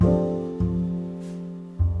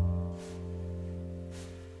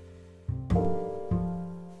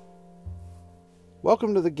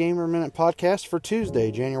Welcome to the Gamer Minute Podcast for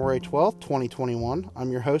Tuesday, January 12th, 2021. I'm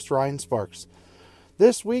your host, Ryan Sparks.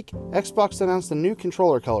 This week, Xbox announced a new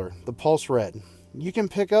controller color, the Pulse Red. You can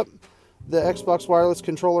pick up the Xbox Wireless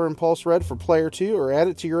Controller in Pulse Red for Player 2 or add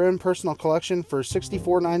it to your own personal collection for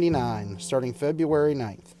 $64.99, starting February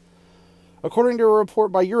 9th. According to a report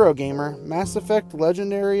by Eurogamer, Mass Effect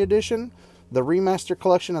Legendary Edition, the remaster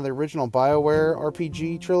collection of the original BioWare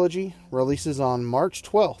RPG trilogy, releases on March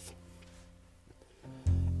 12th.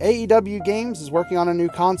 AEW Games is working on a new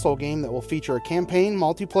console game that will feature a campaign,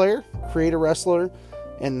 multiplayer, create a wrestler,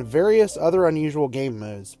 and various other unusual game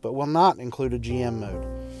modes, but will not include a GM mode.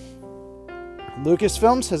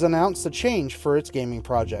 Lucasfilms has announced a change for its gaming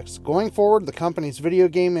projects. Going forward, the company's video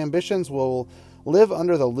game ambitions will live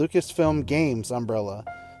under the Lucasfilm Games umbrella,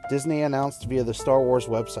 Disney announced via the Star Wars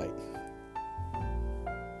website.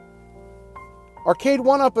 Arcade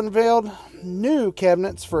 1UP unveiled new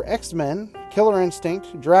cabinets for X-Men, Killer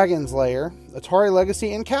Instinct, Dragon's Lair, Atari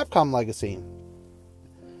Legacy, and Capcom Legacy.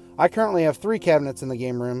 I currently have 3 cabinets in the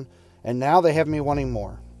game room, and now they have me wanting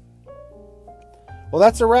more. Well,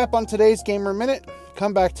 that's a wrap on today's Gamer Minute.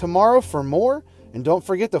 Come back tomorrow for more, and don't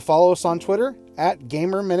forget to follow us on Twitter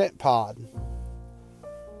 @GamerMinutePod.